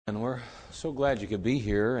And we're so glad you could be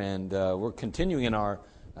here, and we're continuing in our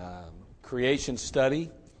creation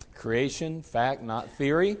study, creation, fact, not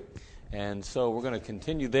theory. And so we're going to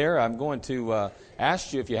continue there. I'm going to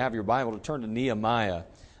ask you, if you have your Bible, to turn to Nehemiah.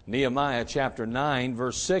 Nehemiah chapter 9,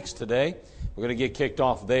 verse 6 today. We're going to get kicked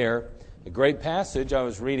off there. A great passage. I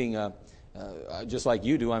was reading, just like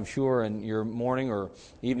you do, I'm sure, in your morning or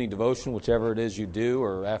evening devotion, whichever it is you do,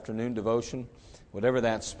 or afternoon devotion. Whatever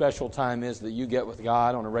that special time is that you get with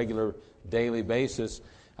God on a regular daily basis.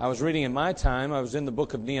 I was reading in my time, I was in the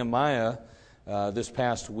book of Nehemiah this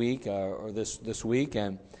past week, or this week,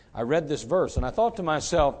 and I read this verse, and I thought to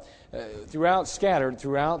myself, scattered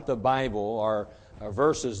throughout the Bible are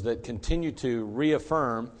verses that continue to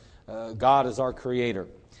reaffirm God as our Creator.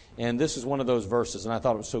 And this is one of those verses, and I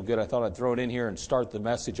thought it was so good, I thought I'd throw it in here and start the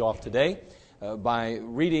message off today by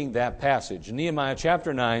reading that passage. Nehemiah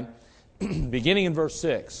chapter 9, beginning in verse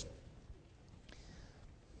 6.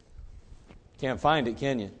 Can't find it,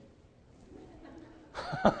 can you?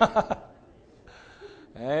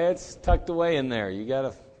 It's tucked away in there. You got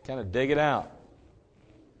to kind of dig it out.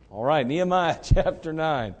 All right, Nehemiah chapter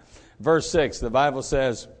 9, verse 6. The Bible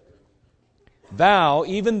says, "Thou,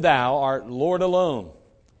 even thou, art Lord alone.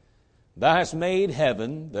 Thou hast made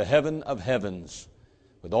heaven, the heaven of heavens,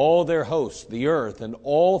 with all their hosts, the earth, and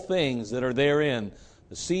all things that are therein,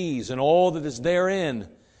 the seas and all that is therein.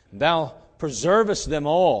 Thou preservest them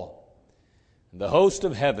all. The host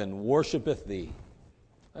of heaven worshipeth thee."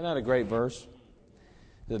 Isn't that a great verse?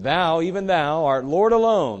 "Thou, even thou, art Lord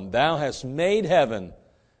alone. Thou hast made heaven,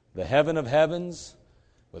 the heaven of heavens,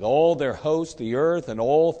 with all their host, the earth, and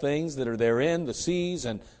all things that are therein, the seas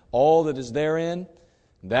and all that is therein.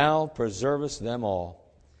 Thou preservest them all.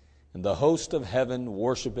 And the host of heaven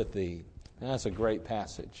worshipeth thee." That's a great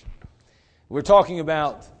passage. We're talking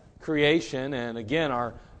about creation, and again,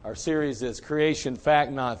 our series is Creation,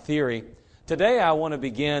 Fact, Not Theory. Today I want to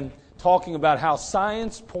begin talking about how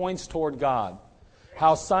science points toward God.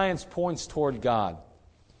 How science points toward God.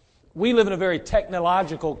 We live in a very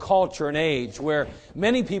technological culture and age where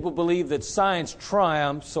many people believe that science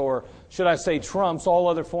triumphs, or should I say trumps, all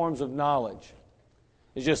other forms of knowledge.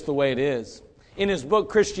 It's just the way it is. In his book,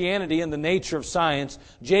 Christianity and the Nature of Science,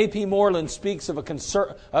 J.P. Moreland speaks of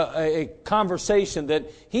a conversation that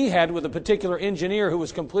he had with a particular engineer who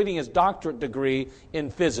was completing his doctorate degree in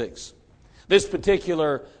physics. This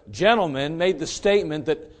particular gentleman made the statement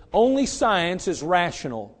that only science is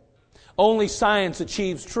rational. Only science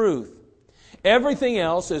achieves truth. Everything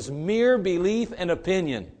else is mere belief and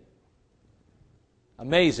opinion.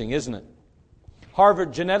 Amazing, isn't it?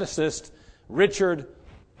 Harvard geneticist Richard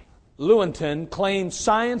Lewontin claims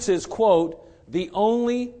science is, quote, "the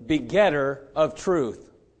only begetter of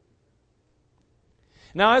truth."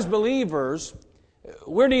 Now, as believers,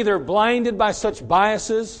 we're neither blinded by such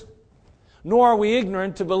biases, nor are we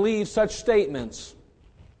ignorant to believe such statements.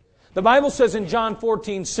 The Bible says in John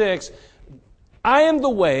 14:6, "I am the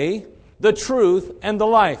way, the truth, and the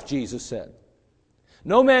life," Jesus said.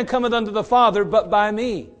 "No man cometh unto the Father but by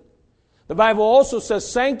me." The Bible also says,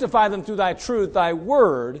 "Sanctify them through thy truth, thy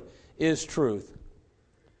word is truth."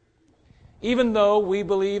 Even though we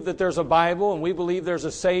believe that there's a Bible and we believe there's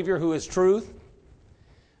a Savior who is truth,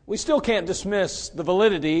 we still can't dismiss the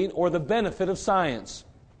validity or the benefit of science.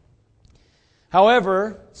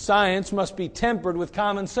 However, science must be tempered with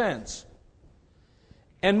common sense.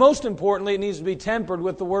 And most importantly, it needs to be tempered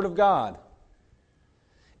with the Word of God.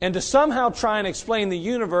 And to somehow try and explain the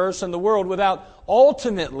universe and the world without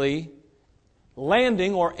ultimately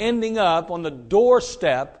landing or ending up on the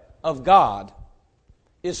doorstep of God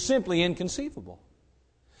is simply inconceivable.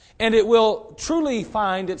 And it will truly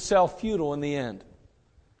find itself futile in the end.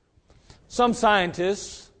 Some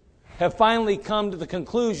scientists have finally come to the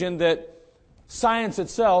conclusion that science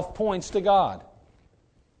itself points to God.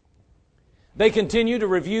 They continue to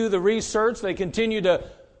review the research, they continue to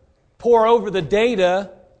pore over the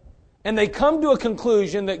data, and they come to a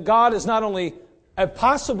conclusion that God is not only a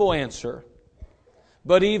possible answer,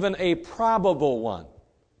 but even a probable one.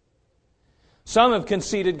 Some have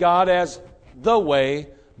conceded God as the way,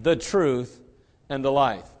 the truth, and the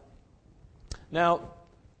life. Now,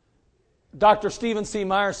 Dr. Stephen C.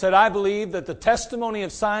 Meyer said, "I believe that the testimony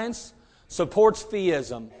of science supports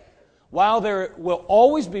theism. While there will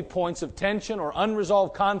always be points of tension or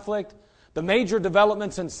unresolved conflict, the major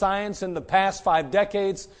developments in science in the past 5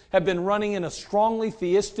 decades have been running in a strongly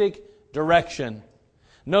theistic direction."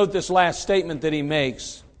 Note this last statement that he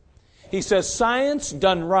makes. He says, "Science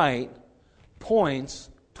done right points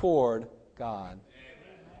toward God."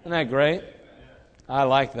 Isn't that great? I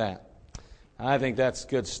like that. I think that's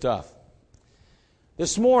good stuff.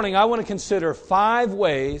 This morning, I want to consider 5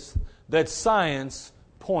 ways that science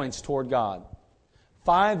points toward God.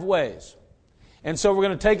 5 ways. And so we're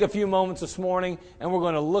going to take a few moments this morning, and we're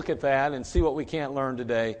going to look at that and see what we can't learn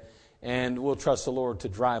today, and we'll trust the Lord to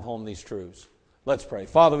drive home these truths. Let's pray.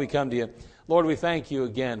 Father, we come to you. Lord, we thank you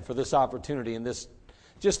again for this opportunity and this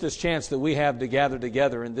chance that we have to gather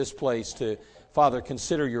together in this place to, Father,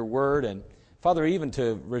 consider your word, and, Father, even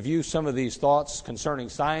to review some of these thoughts concerning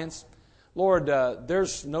science. Lord,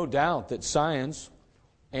 there's no doubt that science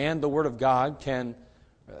and the Word of God can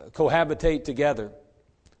cohabitate together.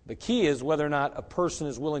 The key is whether or not a person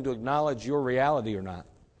is willing to acknowledge your reality or not.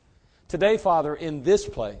 Today, Father, in this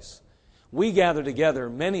place, we gather together,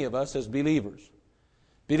 many of us as believers,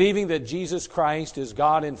 believing that Jesus Christ is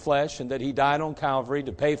God in flesh and that He died on Calvary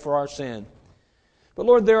to pay for our sin. But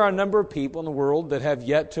Lord, there are a number of people in the world that have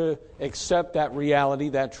yet to accept that reality,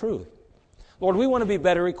 that truth. Lord, we want to be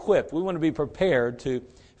better equipped. We want to be prepared to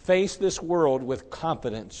face this world with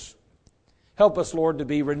confidence. Help us, Lord, to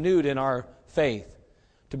be renewed in our faith,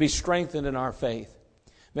 to be strengthened in our faith.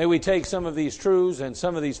 May we take some of these truths and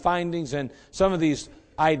some of these findings and some of these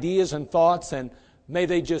ideas and thoughts, and may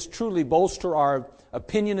they just truly bolster our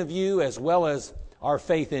opinion of you as well as our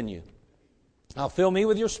faith in you. Now fill me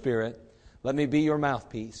with your Spirit. Let me be your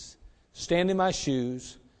mouthpiece. Stand in my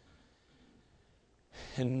shoes.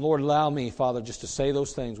 And Lord, allow me, Father, just to say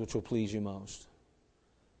those things which will please you most.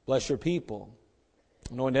 Bless your people.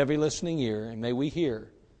 Anoint every listening ear, and may we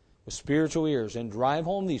hear with spiritual ears and drive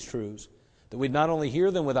home these truths, that we'd not only hear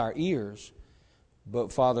them with our ears,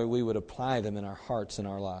 but, Father, we would apply them in our hearts and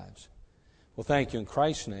our lives. Well, thank you in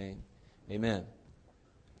Christ's name. Amen.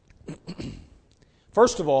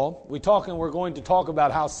 First of all, we're going to talk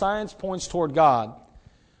about how science points toward God.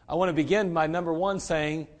 I want to begin by number 1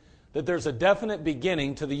 saying that there's a definite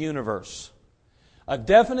beginning to the universe. A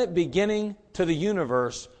definite beginning to the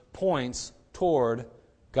universe points toward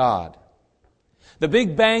God. The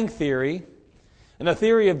Big Bang Theory and the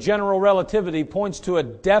theory of general relativity points to a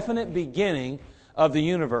definite beginning of the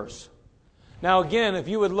universe. Now again, if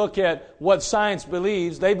you would look at what science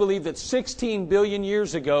believes, they believe that 16 billion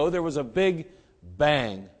years ago there was a Big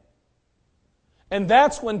Bang. And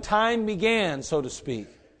that's when time began, so to speak.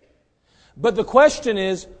 But the question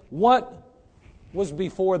is, what was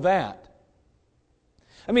before that?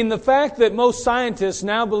 I mean, the fact that most scientists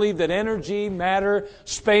now believe that energy, matter,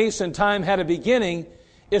 space, and time had a beginning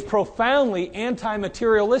is profoundly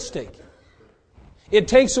anti-materialistic. It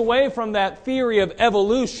takes away from that theory of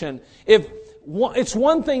evolution. It's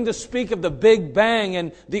one thing to speak of the Big Bang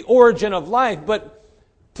and the origin of life, but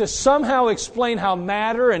to somehow explain how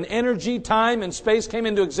matter and energy, time, and space came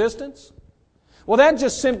into existence? Well, that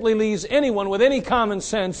just simply leaves anyone with any common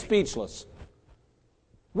sense speechless.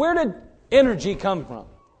 Where did energy come from?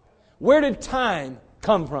 Where did time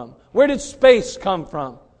come from? Where did space come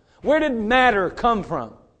from? Where did matter come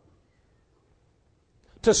from?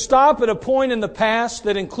 To stop at a point in the past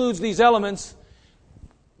that includes these elements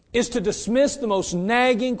is to dismiss the most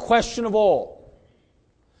nagging question of all.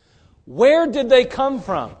 Where did they come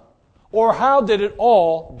from? Or how did it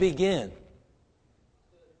all begin?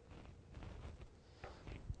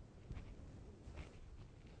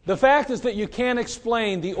 The fact is that you can't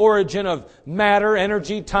explain the origin of matter,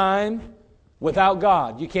 energy, time without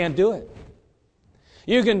God. You can't do it.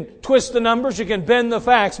 You can twist the numbers, you can bend the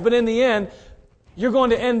facts, but in the end, you're going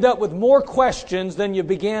to end up with more questions than you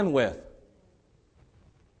began with.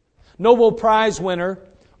 Nobel Prize winner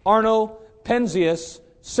Arno Penzias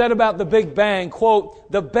said about the Big Bang,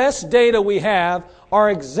 quote, "The best data we have are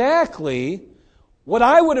exactly what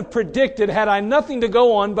I would have predicted had I nothing to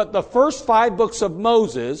go on but the first 5 books of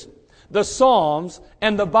Moses, the Psalms,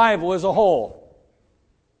 and the Bible as a whole."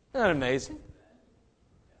 Isn't that amazing?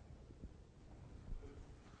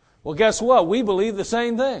 Well, guess what? We believe the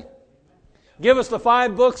same thing. Give us the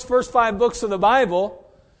first 5 books of the Bible,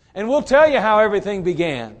 and we'll tell you how everything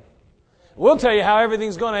began. We'll tell you how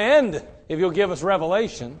everything's going to end if you'll give us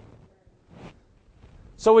Revelation.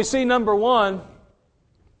 So we see number 1,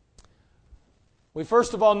 we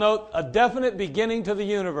first of all note a definite beginning to the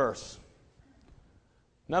universe.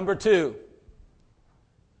 Number 2,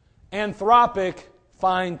 anthropic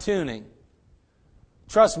fine-tuning.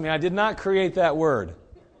 Trust me, I did not create that word.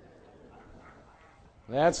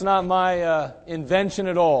 That's not my invention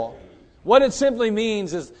at all. What it simply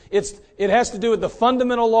means is it has to do with the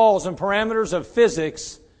fundamental laws and parameters of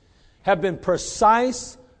physics have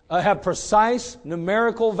precise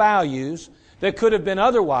numerical values that could have been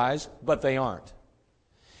otherwise, but they aren't.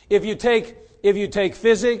 If you take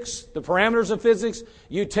physics, the parameters of physics,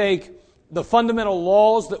 you take the fundamental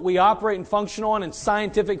laws that we operate and function on in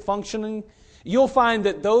scientific functioning, you'll find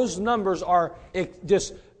that those numbers are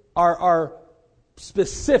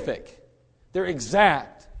specific. They're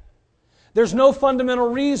exact. There's no fundamental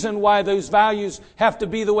reason why those values have to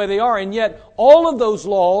be the way they are, and yet all of those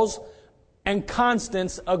laws and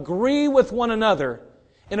constants agree with one another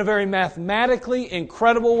in a very mathematically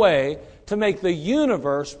incredible way to make the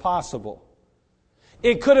universe possible.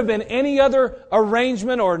 It could have been any other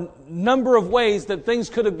arrangement or number of ways that things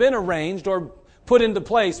could have been arranged or put into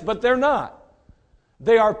place, but they're not.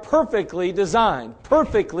 They are perfectly designed,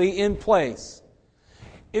 perfectly in place.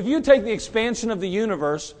 If you take the expansion of the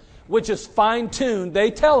universe, which is fine-tuned, they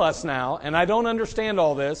tell us now, and I don't understand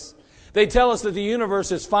all this, they tell us that the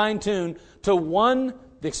universe is fine-tuned to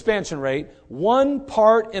the expansion rate, 1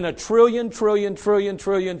 part in a trillion.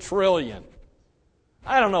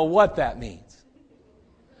 I don't know what that means.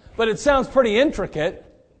 But it sounds pretty intricate.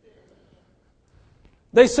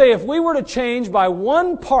 They say if we were to change by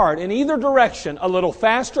 1 part in either direction, a little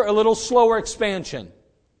faster, a little slower expansion,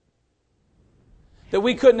 that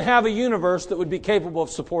we couldn't have a universe that would be capable of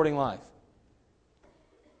supporting life.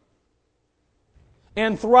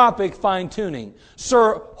 Anthropic fine-tuning.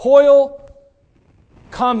 Sir Hoyle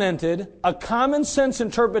commented, a common sense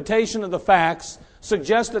interpretation of the facts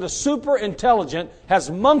suggests that a super intelligent has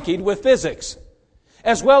monkeyed with physics,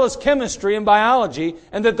 as well as chemistry and biology,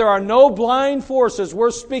 and that there are no blind forces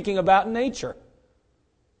worth speaking about in nature.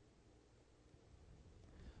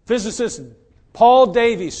 Physicist Paul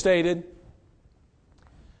Davies stated,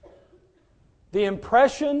 the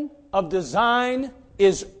impression of design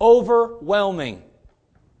is overwhelming.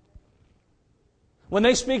 When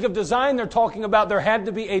they speak of design, they're talking about there had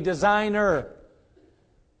to be a designer.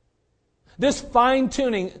 This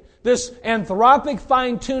fine-tuning, this anthropic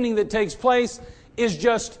fine-tuning that takes place is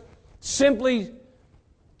just simply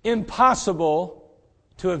impossible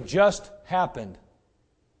to have just happened,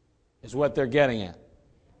 is what they're getting at.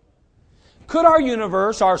 Could our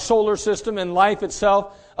universe, our solar system, and life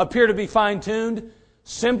itself appear to be fine-tuned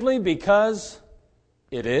simply because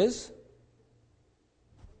it is?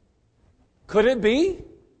 Could it be?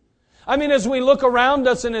 I mean, as we look around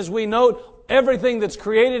us and as we note everything that's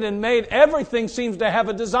created and made, everything seems to have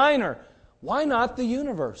a designer. Why not the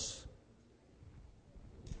universe?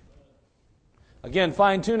 Again,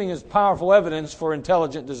 fine-tuning is powerful evidence for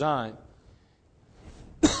intelligent design.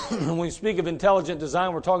 When we speak of intelligent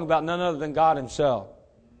design, we're talking about none other than God Himself.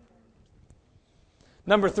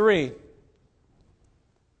 Number 3,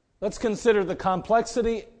 let's consider the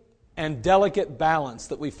complexity and delicate balance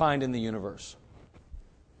that we find in the universe.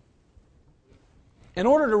 In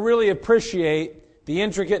order to really appreciate the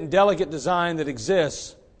intricate and delicate design that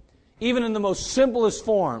exists, even in the most simplest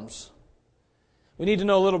forms, we need to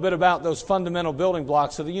know a little bit about those fundamental building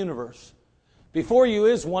blocks of the universe. Before you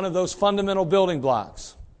is one of those fundamental building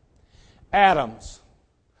blocks. Atoms.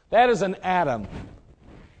 That is an atom.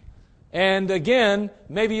 And again,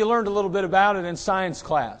 maybe you learned a little bit about it in science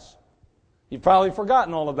class. You've probably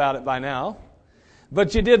forgotten all about it by now,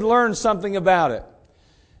 but you did learn something about it.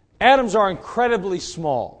 Atoms are incredibly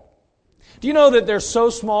small. Do you know that they're so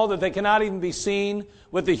small that they cannot even be seen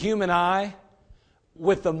with the human eye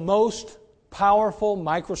with the most powerful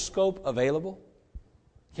microscope available?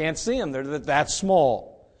 Can't see them. They're that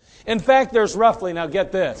small. In fact, there's roughly, now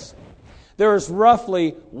get this, there's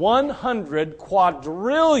roughly 100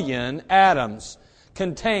 quadrillion atoms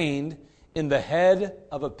contained in the head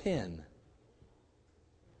of a pin.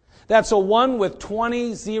 That's a 1 with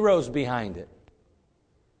 20 zeros behind it.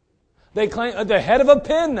 They claim the head of a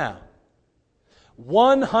pin now.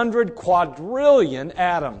 100 quadrillion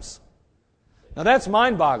atoms. Now that's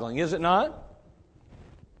mind-boggling, is it not?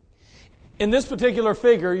 In this particular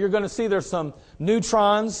figure, you're going to see there's some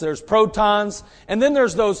neutrons, there's protons, and then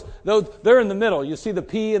there's those they're in the middle. You see the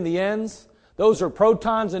P and the N's? Those are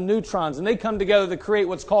protons and neutrons, and they come together to create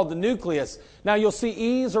what's called the nucleus. Now you'll see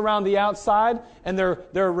E's around the outside, and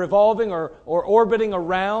they're revolving or orbiting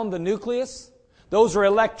around the nucleus. Those are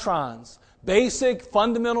electrons. Basic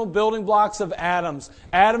fundamental building blocks of atoms.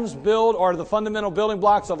 Atoms are the fundamental building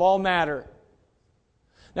blocks of all matter.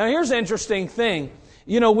 Now here's an interesting thing.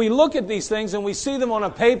 You know, we look at these things and we see them on a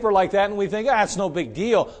paper like that and we think, it's no big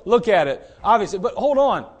deal. Look at it. Obviously. But hold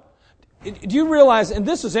on. Do you realize, and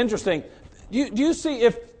this is interesting, do you see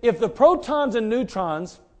if the protons and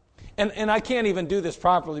neutrons, and I can't even do this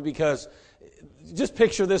properly because, just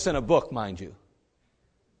picture this in a book, mind you.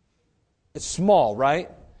 It's small, right?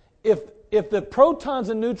 If the protons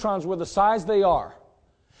and neutrons were the size they are,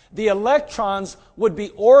 the electrons would be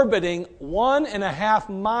orbiting 1.5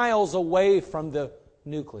 miles away from the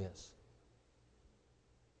nucleus.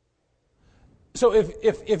 So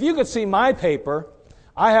if you could see my paper,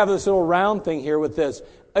 I have this little round thing here with this.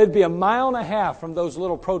 It'd be 1.5 miles from those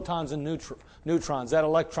little protons and neutrons. That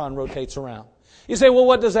electron rotates around. You say, well,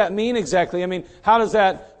 what does that mean exactly? I mean, how does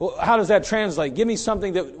that translate? Give me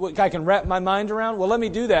something that I can wrap my mind around. Well, let me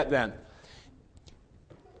do that then.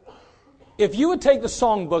 If you would take the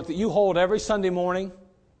songbook that you hold every Sunday morning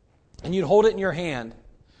and you'd hold it in your hand,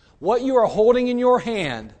 what you are holding in your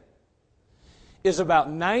hand is about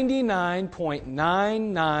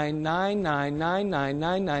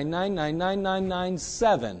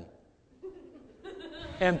 99.9999999999997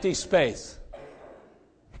 empty space.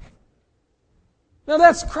 Now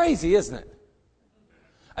that's crazy, isn't it?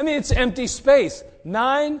 I mean, it's empty space.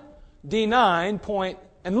 99 point,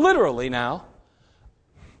 and literally now,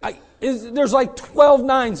 there's like 12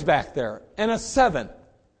 nines back there and a 7.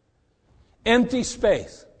 Empty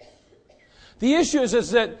space. The issue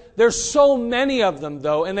is that there's so many of them,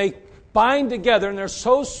 though, and they bind together, and they're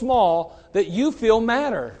so small that you feel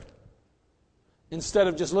matter instead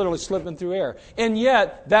of just literally slipping through air. And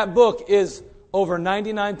yet, that book is over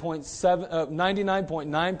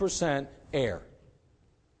 99.9% air.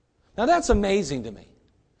 Now, that's amazing to me.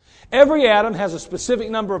 Every atom has a specific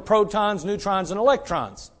number of protons, neutrons, and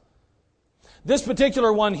electrons. This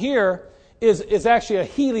particular one here is actually a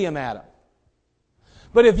helium atom.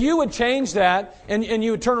 But if you would change that, and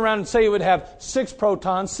you would turn around and say you would have 6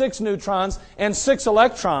 protons, 6 neutrons, and 6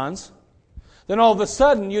 electrons, then all of a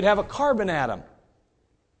sudden you'd have a carbon atom.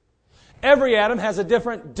 Every atom has a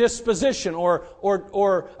different disposition or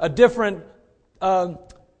a different number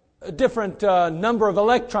of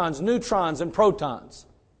electrons, neutrons, and protons.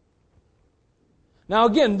 Now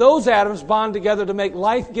again, those atoms bond together to make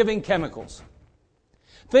life-giving chemicals.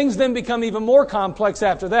 Things then become even more complex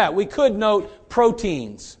after that. We could note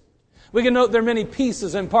proteins. We could note their many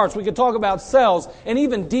pieces and parts. We could talk about cells and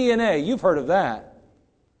even DNA. You've heard of that.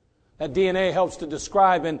 That DNA helps to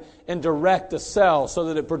describe and direct a cell so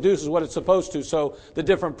that it produces what it's supposed to, so the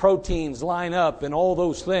different proteins line up and all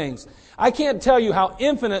those things. I can't tell you how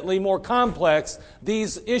infinitely more complex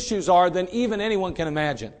these issues are than even anyone can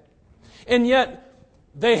imagine. And yet,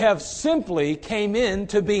 they have simply came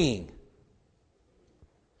into being.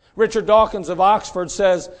 Richard Dawkins of Oxford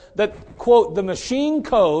says that, quote, the machine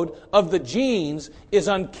code of the genes is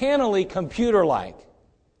uncannily computer-like.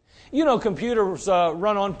 You know, computers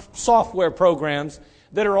run on software programs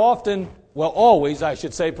that are often, well, always, I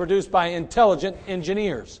should say, produced by intelligent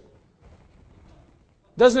engineers.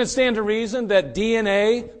 Doesn't it stand to reason that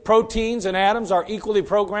DNA, proteins, and atoms are equally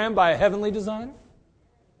programmed by a heavenly designer?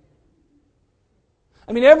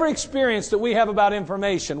 I mean, every experience that we have about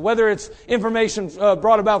information, whether it's information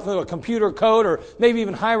brought about through a computer code or maybe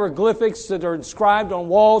even hieroglyphics that are inscribed on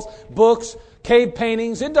walls, books, cave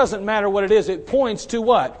paintings, it doesn't matter what it is. It points to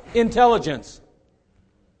what? Intelligence.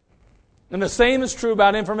 And the same is true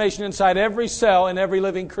about information inside every cell and every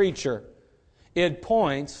living creature. It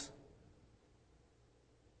points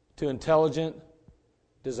to intelligent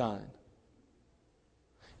design.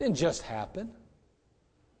 It didn't just happen.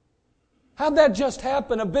 How'd that just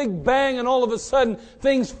happen? A big bang, and all of a sudden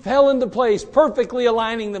things fell into place, perfectly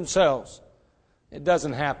aligning themselves. It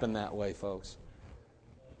doesn't happen that way, folks.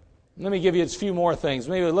 Let me give you a few more things.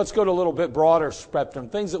 Maybe let's go to a little bit broader spectrum,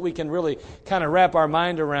 things that we can really kind of wrap our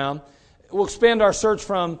mind around. We'll expand our search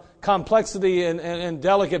from complexity and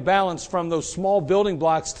delicate balance from those small building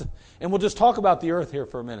blocks, and we'll just talk about the earth here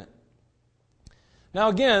for a minute. Now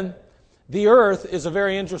again, the earth is a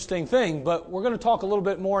very interesting thing, but we're going to talk a little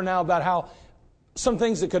bit more now about how some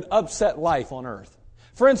things that could upset life on earth.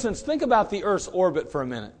 For instance, think about the earth's orbit for a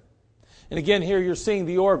minute. And again, here you're seeing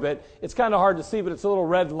the orbit. It's kind of hard to see, but it's a little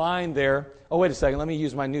red line there. Oh, wait a second. Let me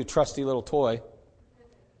use my new trusty little toy.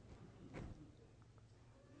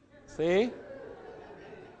 See?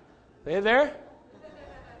 See it there?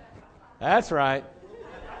 That's right.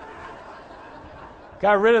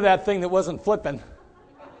 Got rid of that thing that wasn't flipping.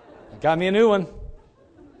 Got me a new one.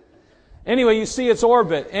 Anyway, you see its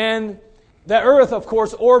orbit. And the earth, of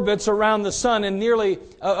course, orbits around the sun in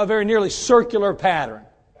a very nearly circular pattern.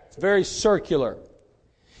 It's very circular.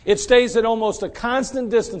 It stays at almost a constant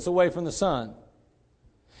distance away from the sun.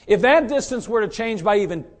 If that distance were to change by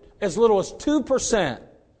even as little as 2%,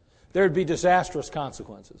 there would be disastrous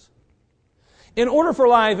consequences. In order for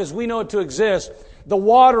life as we know it to exist, the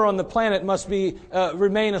water on the planet must be must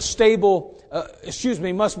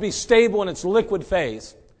be stable in its liquid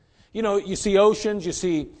phase. You know, you see oceans, you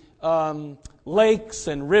see lakes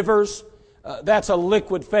and rivers. That's a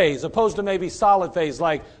liquid phase, opposed to maybe solid phase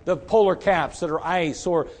like the polar caps that are ice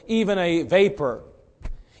or even a vapor.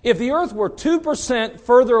 If the earth were 2%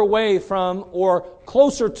 further away from or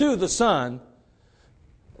closer to the sun,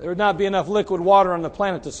 there would not be enough liquid water on the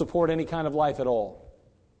planet to support any kind of life at all.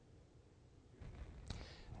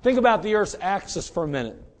 Think about the Earth's axis for a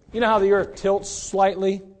minute. You know how the Earth tilts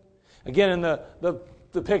slightly? Again, in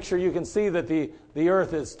the picture, you can see that the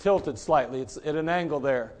Earth is tilted slightly. It's at an angle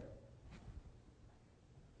there.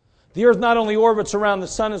 The Earth not only orbits around the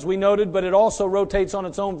sun, as we noted, but it also rotates on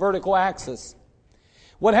its own vertical axis.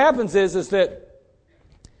 What happens is that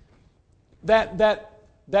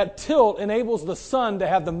tilt enables the sun to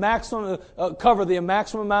have the maximum cover the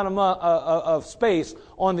maximum amount of space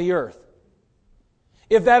on the Earth.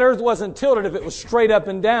 If that Earth wasn't tilted, if it was straight up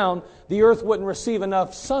and down, the Earth wouldn't receive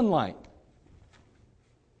enough sunlight.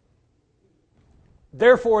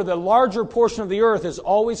 Therefore, the larger portion of the Earth is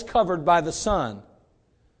always covered by the sun.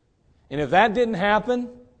 And if that didn't happen,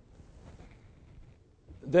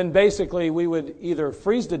 then basically we would either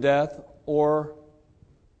freeze to death or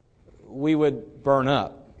we would burn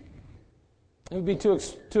up. It would be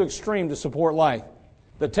too extreme to support life.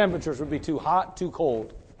 The temperatures would be too hot, too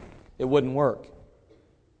cold. It wouldn't work.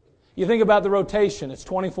 You think about the rotation. It's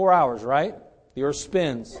 24 hours, right? The Earth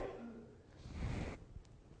spins.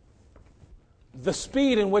 The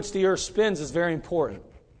speed in which the Earth spins is very important.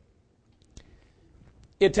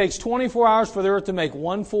 It takes 24 hours for the Earth to make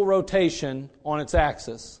one full rotation on its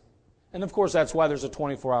axis. And of course, that's why there's a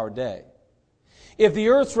 24-hour day. If the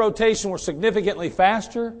Earth's rotation were significantly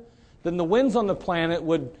faster, then the winds on the planet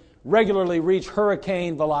would regularly reach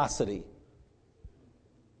hurricane velocity.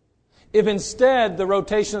 If instead the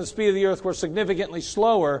rotation and speed of the Earth were significantly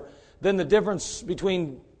slower, then the difference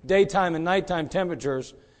between daytime and nighttime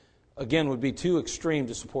temperatures, again, would be too extreme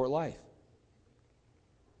to support life.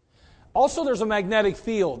 Also, there's a magnetic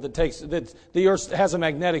field that the Earth has a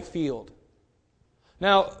magnetic field.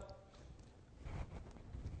 Now,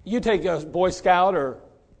 you take a Boy Scout or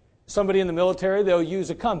somebody in the military, they'll use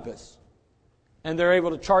a compass. And they're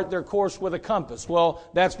able to chart their course with a compass. Well,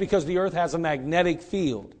 that's because the Earth has a magnetic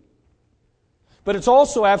field. But it's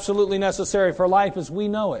also absolutely necessary for life as we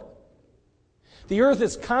know it. The Earth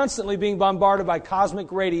is constantly being bombarded by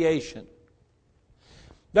cosmic radiation.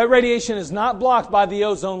 That radiation is not blocked by the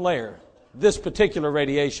ozone layer. This particular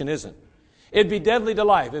radiation isn't. It'd be deadly to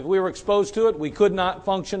life. If we were exposed to it, we could not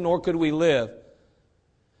function, nor could we live.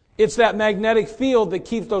 It's that magnetic field that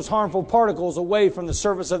keeps those harmful particles away from the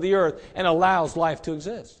surface of the Earth and allows life to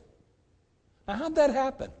exist. Now, how'd that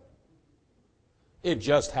happen? It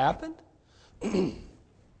just happened?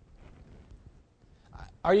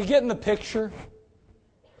 Are you getting the picture?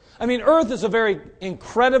 I mean, Earth is a very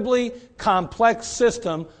incredibly complex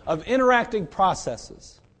system of interacting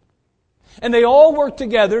processes. And they all work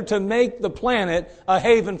together to make the planet a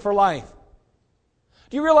haven for life.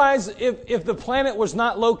 Do you realize if the planet was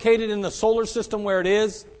not located in the solar system where it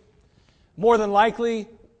is, more than likely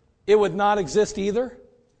it would not exist either?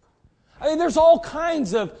 I mean, there's all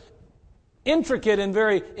kinds of intricate and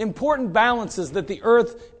very important balances that the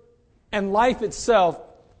Earth and life itself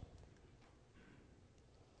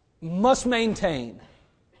must maintain,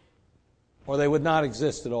 or they would not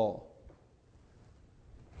exist at all.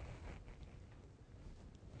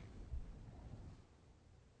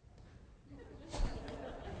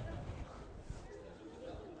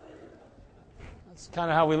 That's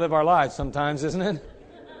kind of how we live our lives sometimes, isn't it?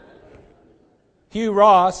 Hugh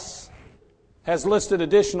Ross has listed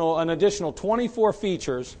an additional 24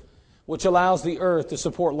 features which allows the Earth to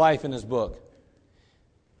support life in his book.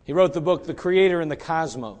 He wrote the book, The Creator and the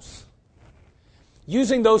Cosmos.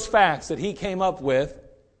 Using those facts that he came up with,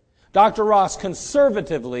 Dr. Ross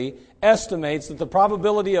conservatively estimates that the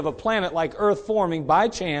probability of a planet like Earth forming by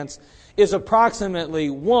chance is approximately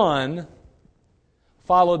 1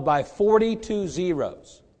 followed by 42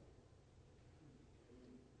 zeros.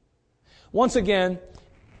 Once again,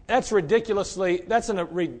 that's a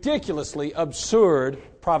ridiculously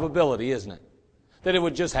absurd probability, isn't it? That it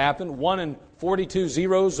would just happen, 1 in 42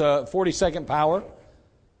 zeros, 42nd power.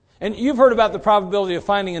 And you've heard about the probability of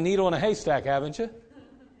finding a needle in a haystack, haven't you?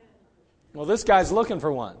 Well, this guy's looking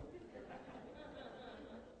for one.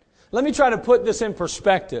 Let me try to put this in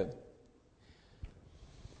perspective.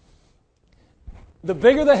 The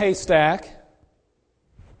bigger the haystack,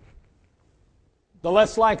 the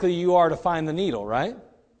less likely you are to find the needle, right?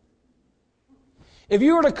 If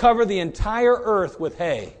you were to cover the entire Earth with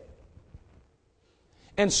hay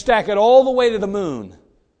and stack it all the way to the moon,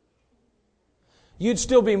 you'd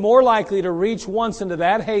still be more likely to reach once into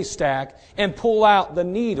that haystack and pull out the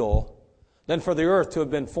needle than for the Earth to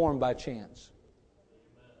have been formed by chance.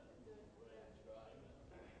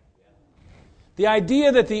 The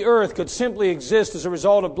idea that the Earth could simply exist as a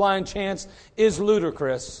result of blind chance is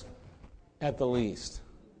ludicrous at the least.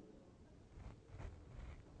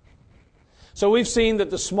 So we've seen that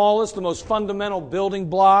the smallest, the most fundamental building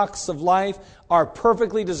blocks of life are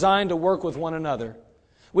perfectly designed to work with one another.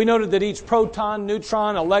 We noted that each proton,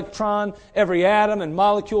 neutron, electron, every atom and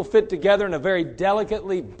molecule fit together in a very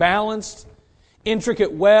delicately balanced,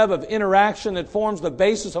 intricate web of interaction that forms the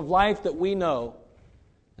basis of life that we know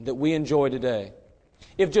and that we enjoy today.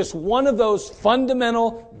 If just one of those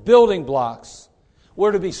fundamental building blocks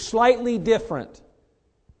were to be slightly different,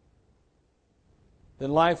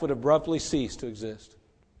 then life would abruptly cease to exist.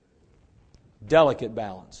 Delicate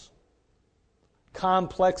balance.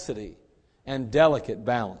 Complexity and delicate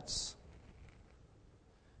balance.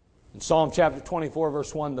 In Psalm chapter 24,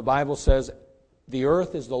 verse 1, the Bible says, "The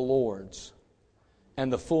earth is the Lord's,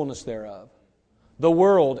 and the fullness thereof, the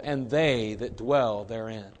world and they that dwell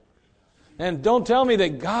therein." And don't tell me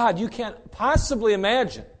that God, you can't possibly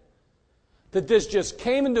imagine that this just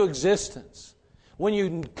came into existence when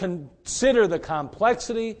you consider the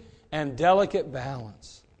complexity and delicate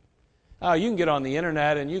balance. You can get on the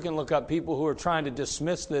internet and you can look up people who are trying to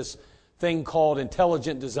dismiss this thing called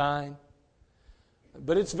intelligent design.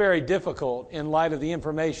 But it's very difficult in light of the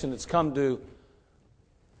information that's come to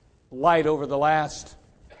light over the last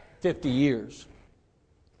 50 years.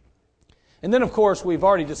 And then, of course, we've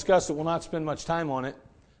already discussed it. We'll not spend much time on it.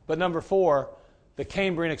 But number 4, the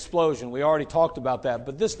Cambrian explosion. We already talked about that.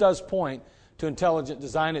 But this does point to intelligent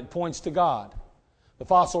design. It points to God. The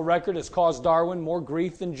fossil record has caused Darwin more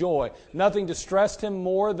grief than joy. Nothing distressed him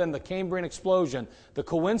more than the Cambrian explosion, the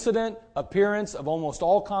coincident appearance of almost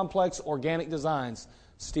all complex organic designs.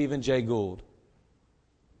 Stephen Jay Gould.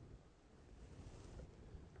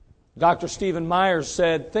 Dr. Stephen Myers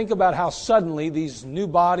said, "Think about how suddenly these new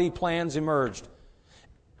body plans emerged.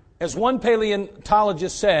 As one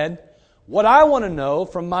paleontologist said, what I want to know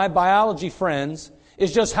from my biology friends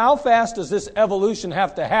is just how fast does this evolution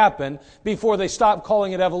have to happen before they stop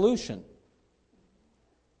calling it evolution?"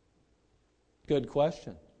 Good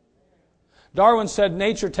question. Darwin said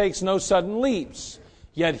nature takes no sudden leaps,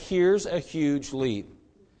 yet here's a huge leap,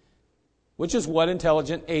 which is what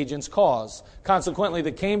intelligent agents cause. Consequently,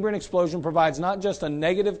 the Cambrian explosion provides not just a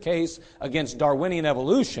negative case against Darwinian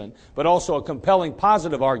evolution, but also a compelling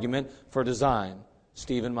positive argument for design.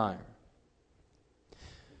 Stephen Meyer.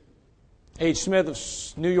 H. Smith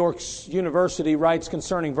of New York University writes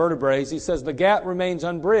concerning vertebrates. He says, "The gap remains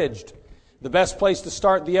unbridged. The best place to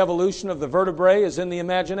start the evolution of the vertebrae is in the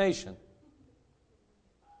imagination."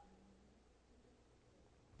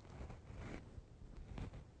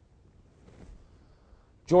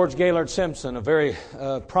 George Gaylord Simpson, a very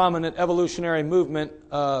prominent evolutionary movement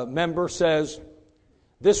member, says,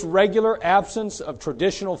 "This regular absence of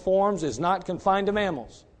traditional forms is not confined to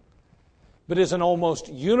mammals, but is an almost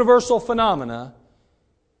universal phenomena,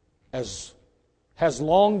 as has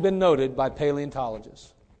long been noted by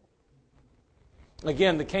paleontologists."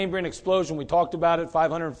 Again, the Cambrian explosion, we talked about it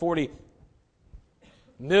 540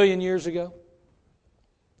 million years ago.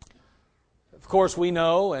 Of course, we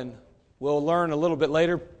know, and we'll learn a little bit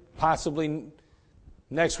later, possibly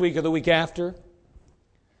next week or the week after,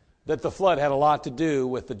 that the flood had a lot to do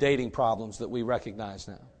with the dating problems that we recognize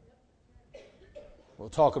now. We'll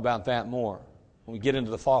talk about that more when we get into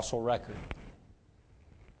the fossil record.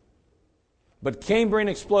 But Cambrian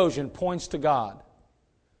explosion points to God,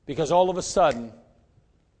 because all of a sudden,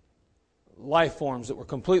 life forms that were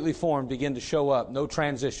completely formed begin to show up. No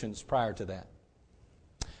transitions prior to that.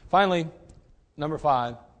 Finally, number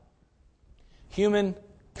 5, human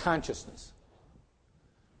consciousness.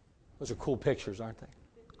 Those are cool pictures, aren't they?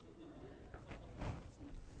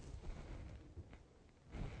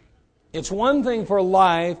 It's one thing for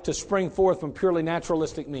life to spring forth from purely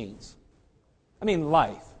naturalistic means. I mean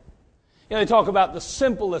life. You know, they talk about the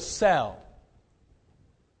simplest cell.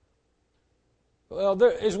 Well,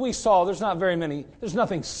 as we saw, there's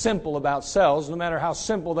nothing simple about cells, no matter how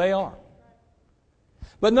simple they are.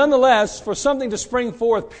 But nonetheless, for something to spring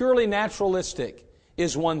forth purely naturalistic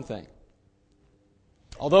is one thing.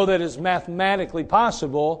 Although that is mathematically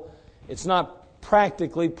possible, it's not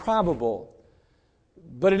practically probable.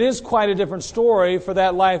 But it is quite a different story for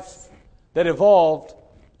that life that evolved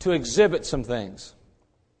to exhibit some things.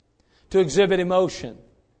 To exhibit emotion,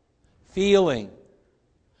 feeling,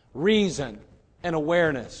 reason, and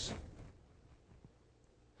awareness.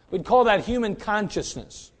 We'd call that human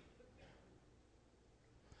consciousness.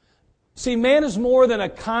 See, man is more than a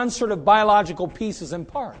concert of biological pieces and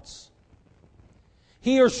parts.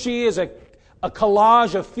 He or she is a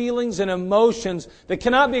collage of feelings and emotions that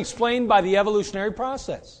cannot be explained by the evolutionary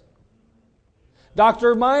process.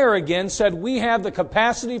 Dr. Meyer again said, "We have the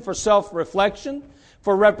capacity for self-reflection,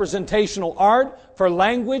 for representational art, for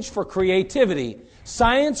language, for creativity.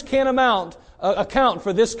 Science can't amount account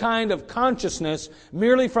for this kind of consciousness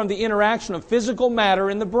merely from the interaction of physical matter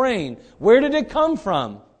in the brain. Where did it come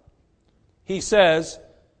from? He says,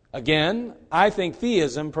 again, I think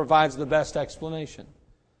theism provides the best explanation.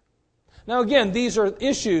 Now again, these are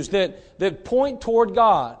issues that point toward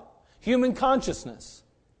God, human consciousness.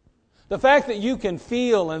 The fact that you can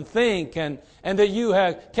feel and think and that you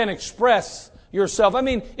can express yourself. I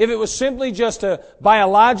mean, if it was simply just a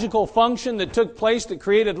biological function that took place that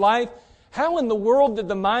created life, how in the world did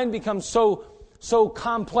the mind become so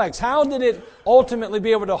complex? How did it ultimately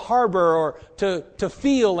be able to harbor or to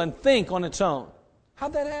feel and think on its own?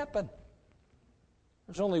 How'd that happen?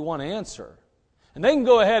 There's only one answer. And they can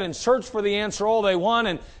go ahead and search for the answer all they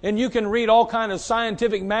want, and you can read all kinds of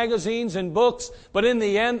scientific magazines and books, but in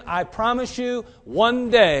the end, I promise you, one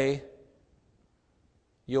day,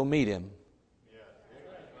 you'll meet Him.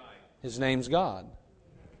 His name's God.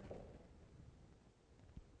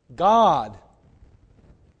 God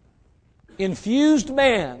infused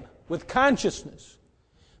man with consciousness.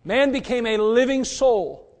 Man became a living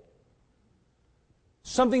soul.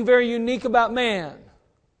 Something very unique about man.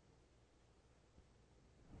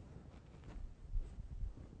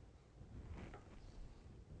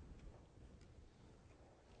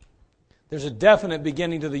 There's a definite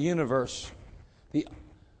beginning to the universe. The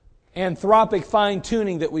anthropic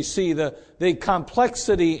fine-tuning that we see, the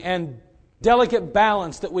complexity and delicate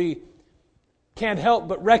balance that we can't help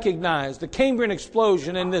but recognize, the Cambrian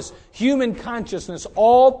explosion and this human consciousness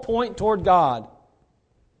all point toward God.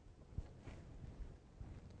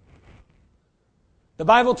 The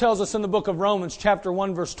Bible tells us in the book of Romans, chapter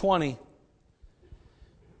 1, verse 20, it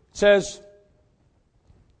says,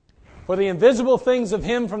 for the invisible things of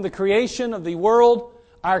Him from the creation of the world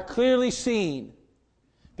are clearly seen,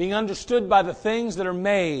 being understood by the things that are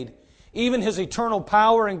made, even His eternal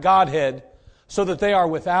power and Godhead, so that they are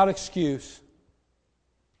without excuse.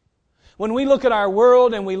 When we look at our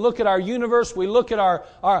world and we look at our universe, we look at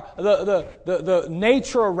the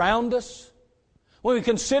nature around us, when we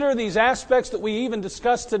consider these aspects that we even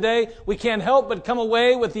discussed today, we can't help but come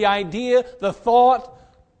away with the idea, the thought,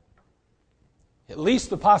 at least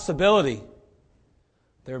the possibility,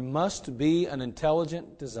 there must be an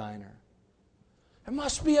intelligent designer. There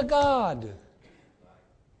must be a God.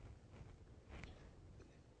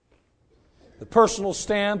 The personal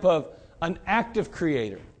stamp of an active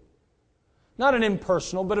creator. Not an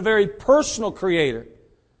impersonal, but a very personal creator.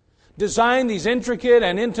 Designed these intricate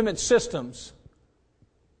and intimate systems.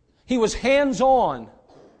 He was hands-on.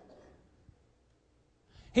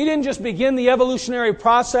 He didn't just begin the evolutionary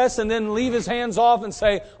process and then leave His hands off and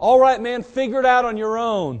say, all right, man, figure it out on your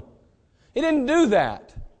own. He didn't do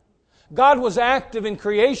that. God was active in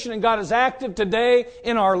creation, and God is active today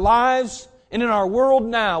in our lives and in our world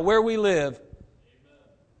now, where we live.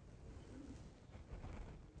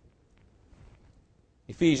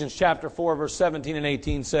 Ephesians chapter 4, verse 17 and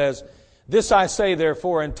 18 says, this I say,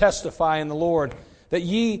 therefore, and testify in the Lord, that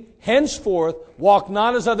ye henceforth walk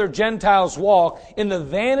not as other Gentiles walk, in the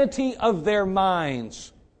vanity of their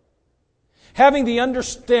minds, having the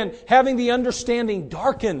understanding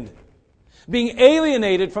darkened, being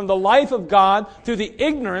alienated from the life of God through the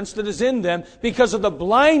ignorance that is in them because of the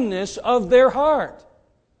blindness of their heart.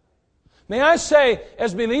 May I say,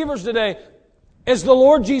 as believers today, as the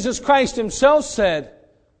Lord Jesus Christ Himself said,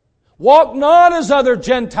 walk not as other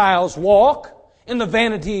Gentiles walk, in the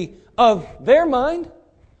vanity of their mind.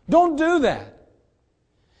 Don't do that.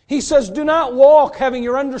 He says, do not walk having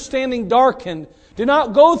your understanding darkened. Do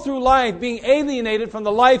not go through life being alienated from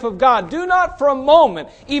the life of God. Do not for a moment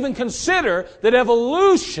even consider that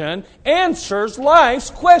evolution answers life's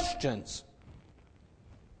questions.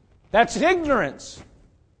 That's ignorance.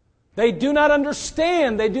 They do not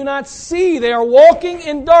understand. They do not see. They are walking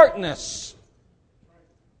in darkness.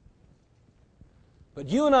 But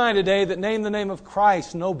you and I today that name the name of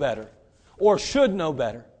Christ know better, or should know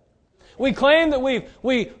better. We claim that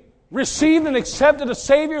we received and accepted a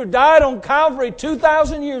Savior who died on Calvary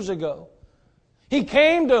 2,000 years ago. He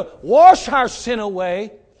came to wash our sin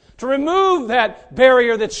away, to remove that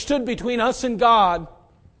barrier that stood between us and God.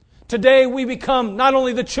 Today we become not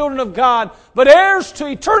only the children of God, but heirs to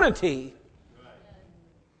eternity,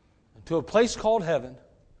 to a place called heaven.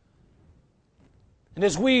 And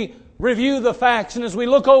as we review the facts and as we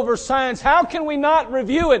look over science, how can we not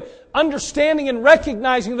review it, understanding and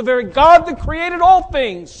recognizing the very God that created all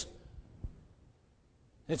things?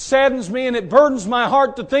 It saddens me and it burdens my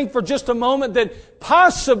heart to think for just a moment that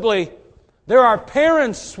possibly there are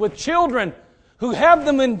parents with children who have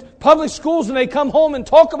them in public schools and they come home and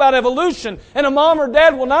talk about evolution, and a mom or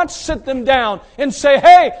dad will not sit them down and say,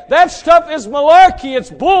 hey, that stuff is malarkey, it's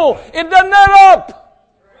bull, it doesn't add up.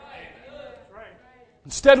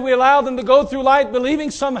 Instead, we allow them to go through life believing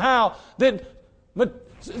somehow that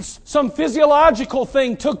some physiological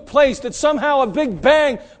thing took place, that somehow a big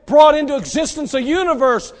bang brought into existence a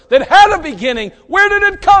universe that had a beginning. Where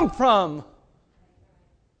did it come from?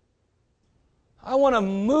 I want to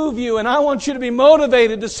move you, and I want you to be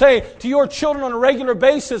motivated to say to your children on a regular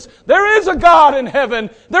basis, there is a God in heaven.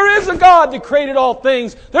 There is a God that created all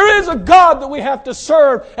things. There is a God that we have to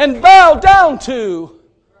serve and bow down to.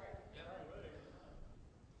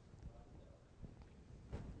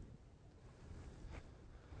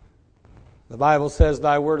 The Bible says,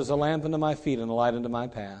 Thy word is a lamp unto my feet and a light unto my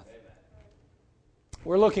path.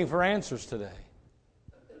 We're looking for answers today.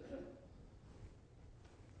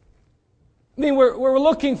 I mean, we're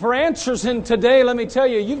looking for answers, and today, let me tell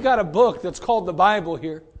you, you've got a book that's called the Bible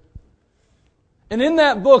here. And in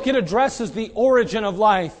that book, it addresses the origin of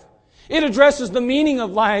life. It addresses the meaning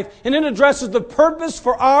of life, and it addresses the purpose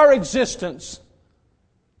for our existence.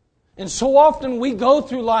 And so often we go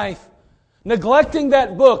through life neglecting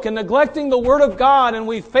that book and neglecting the Word of God, and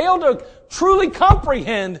we fail to truly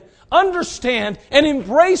comprehend, understand, and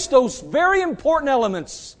embrace those very important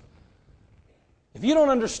elements. If you don't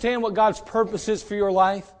understand what God's purpose is for your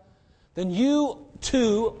life, then you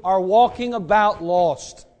too are walking about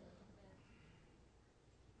lost.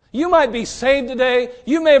 You might be saved today,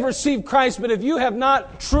 you may have received Christ, but if you have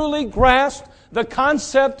not truly grasped the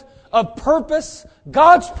concept of purpose,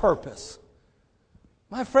 God's purpose,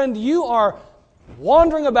 my friend, you are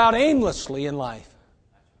wandering about aimlessly in life.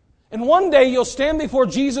 And one day you'll stand before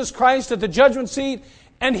Jesus Christ at the judgment seat,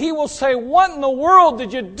 and He will say, what in the world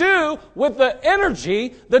did you do with the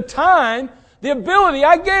energy, the time, the ability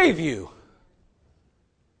I gave you?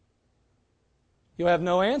 You'll have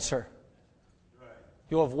no answer.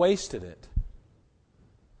 You'll have wasted it.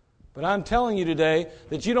 But I'm telling you today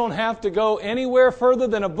that you don't have to go anywhere further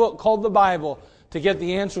than a book called the Bible to get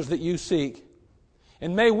the answers that you seek.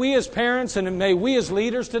 And may we as parents and may we as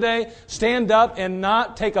leaders today stand up and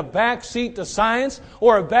not take a back seat to science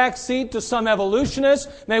or a back seat to some evolutionist.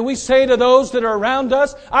 May we say to those that are around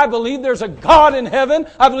us, I believe there's a God in heaven.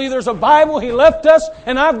 I believe there's a Bible He left us,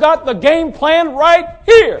 and I've got the game plan right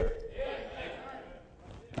here.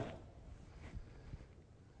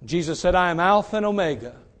 Jesus said, I am Alpha and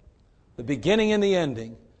Omega, the beginning and the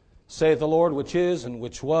ending, saith the Lord, which is and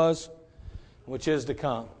which was, which is to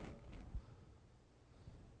come.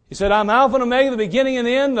 He said, I'm Alpha and Omega, the beginning and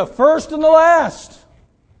the end, the first and the last.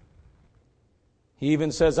 He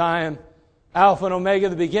even says, I am Alpha and Omega,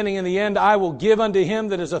 the beginning and the end. I will give unto him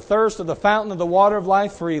that is athirst of the fountain of the water of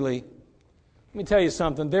life freely. Let me tell you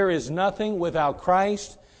something. There is nothing without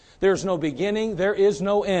Christ. There is no beginning. There is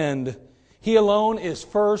no end. He alone is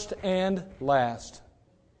first and last.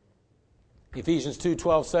 Ephesians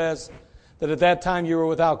 2:12 says that at that time you were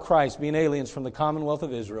without Christ, being aliens from the commonwealth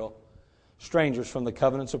of Israel, strangers from the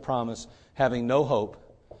covenants of promise, having no hope,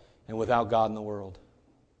 and without God in the world.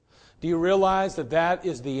 Do you realize that that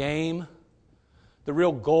is the aim, the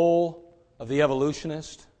real goal of the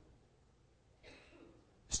evolutionist?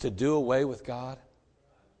 Is to do away with God?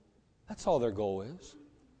 That's all their goal is.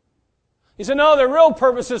 He said, no, their real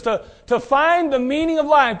purpose is to find the meaning of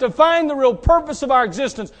life, to find the real purpose of our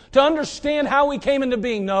existence, to understand how we came into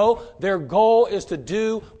being. No, their goal is to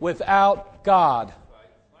do without God.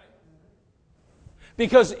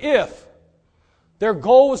 Because if their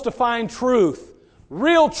goal was to find truth,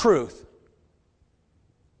 real truth,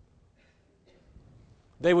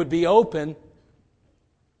 they would be open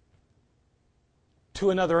to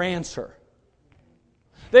another answer.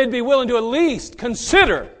 They'd be willing to at least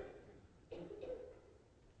consider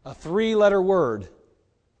a 3-letter word,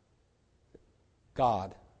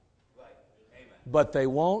 God. But they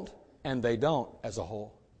won't and they don't as a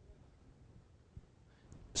whole.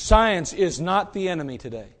 Science is not the enemy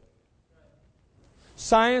today.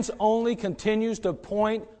 Science only continues to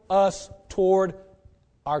point us toward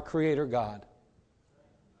our Creator God.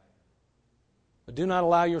 But do not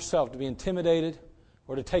allow yourself to be intimidated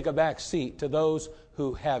or to take a back seat to those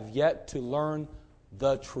who have yet to learn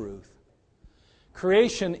the truth.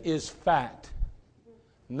 Creation is fact,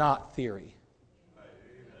 not theory.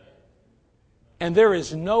 And there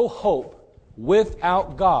is no hope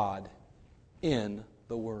without God in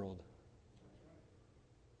the world.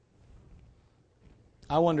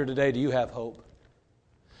 I wonder today, do you have hope?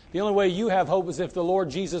 The only way you have hope is if the Lord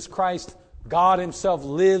Jesus Christ, God Himself,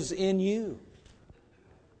 lives in you.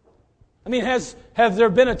 I mean, has there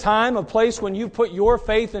been a time, a place when you put your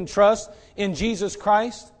faith and trust in Jesus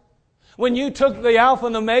Christ? When you took the Alpha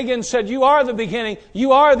and Omega and said, you are the beginning,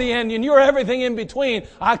 you are the end, and you're everything in between.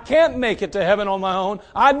 I can't make it to heaven on my own.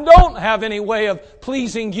 I don't have any way of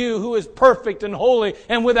pleasing you who is perfect and holy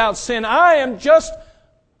and without sin. I am just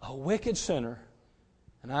a wicked sinner,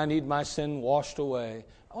 and I need my sin washed away.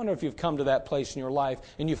 I wonder if you've come to that place in your life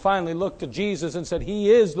and you finally looked to Jesus and said, He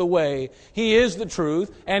is the way, He is the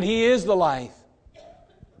truth, and He is the life.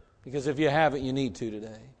 Because if you haven't, you need to today.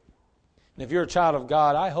 And if you're a child of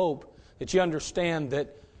God, I hope that you understand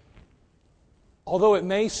that although it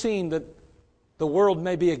may seem that the world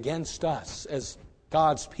may be against us as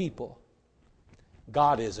God's people,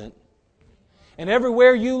 God isn't. And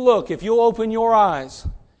everywhere you look, if you'll open your eyes,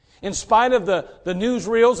 in spite of the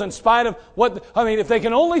newsreels, in spite of if they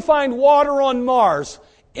can only find water on Mars,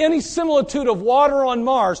 any similitude of water on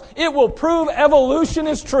Mars, it will prove evolution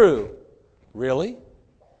is true. Really?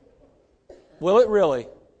 Will it really?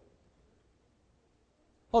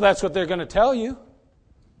 Well, that's what they're going to tell you.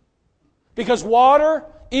 Because water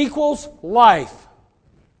equals life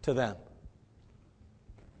to them.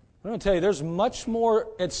 I'm going to tell you, there's much more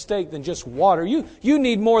at stake than just water. You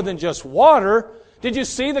need more than just water. Did you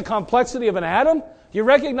see the complexity of an atom? You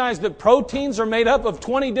recognize that proteins are made up of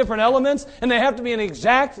 20 different elements, and they have to be in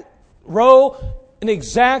exact row, in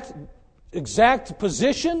exact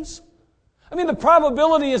positions? I mean, the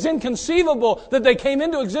probability is inconceivable that they came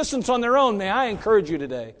into existence on their own. May I encourage you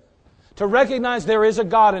today to recognize there is a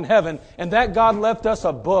God in heaven, and that God left us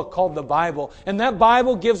a book called the Bible. And that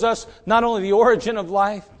Bible gives us not only the origin of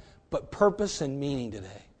life, but purpose and meaning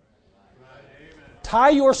today.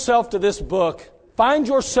 Tie yourself to this book. Find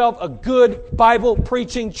yourself a good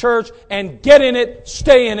Bible-preaching church and get in it,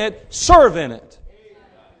 stay in it, serve in it.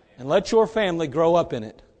 And let your family grow up in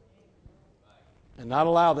it. And not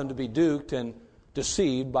allow them to be duped and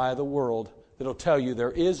deceived by the world that will tell you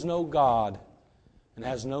there is no God and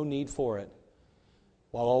has no need for it,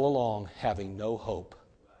 while all along having no hope.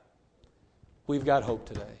 We've got hope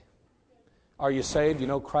today. Are you saved? You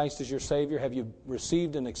know Christ is your Savior? Have you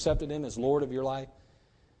received and accepted Him as Lord of your life?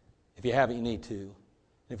 If you haven't, you need to.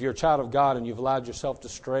 If you're a child of God and you've allowed yourself to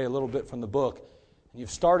stray a little bit from the book, and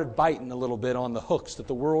you've started biting a little bit on the hooks that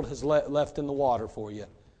the world has left in the water for you,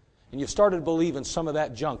 and you've started believing some of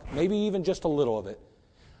that junk, maybe even just a little of it,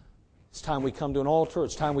 it's time we come to an altar.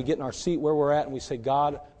 It's time we get in our seat where we're at and we say,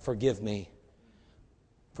 God, forgive me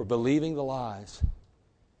for believing the lies.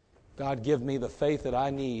 God, give me the faith that I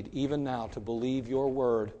need even now to believe your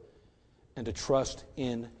word and to trust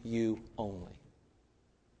in you only.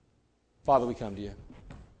 Father, we come to you.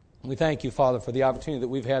 We thank you, Father, for the opportunity that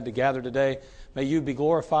we've had to gather today. May you be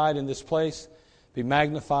glorified in this place, be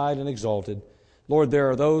magnified and exalted. Lord, there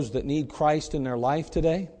are those that need Christ in their life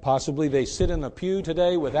today. Possibly they sit in a pew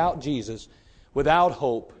today without Jesus, without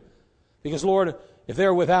hope. Because, Lord, if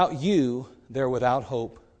they're without you, they're without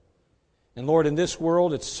hope. And, Lord, in this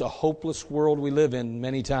world, it's a hopeless world we live in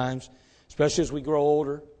many times, especially as we grow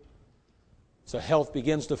older. So health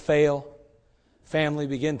begins to fail. Family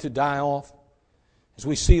begin to die off. As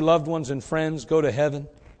we see loved ones and friends go to heaven.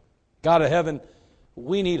 God of heaven,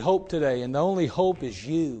 we need hope today, and the only hope is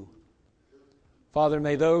you. Father,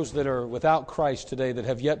 may those that are without Christ today, that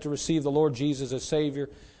have yet to receive the Lord Jesus as Savior,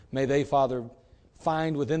 may they, Father,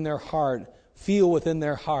 find within their heart, feel within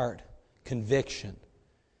their heart conviction,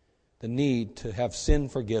 the need to have sin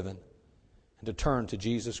forgiven and to turn to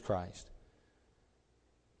Jesus Christ.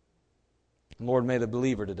 And Lord, may the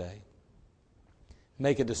believer today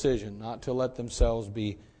make a decision not to let themselves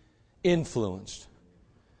be influenced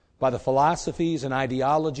by the philosophies and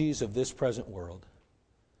ideologies of this present world.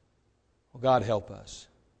 Well, God, help us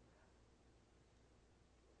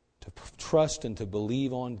to trust and to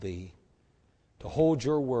believe on Thee, to hold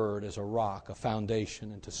Your Word as a rock, a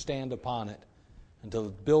foundation, and to stand upon it and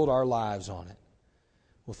to build our lives on it.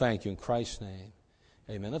 Well, thank You in Christ's name.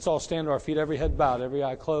 Amen. Let's all stand to our feet, every head bowed, every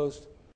eye closed.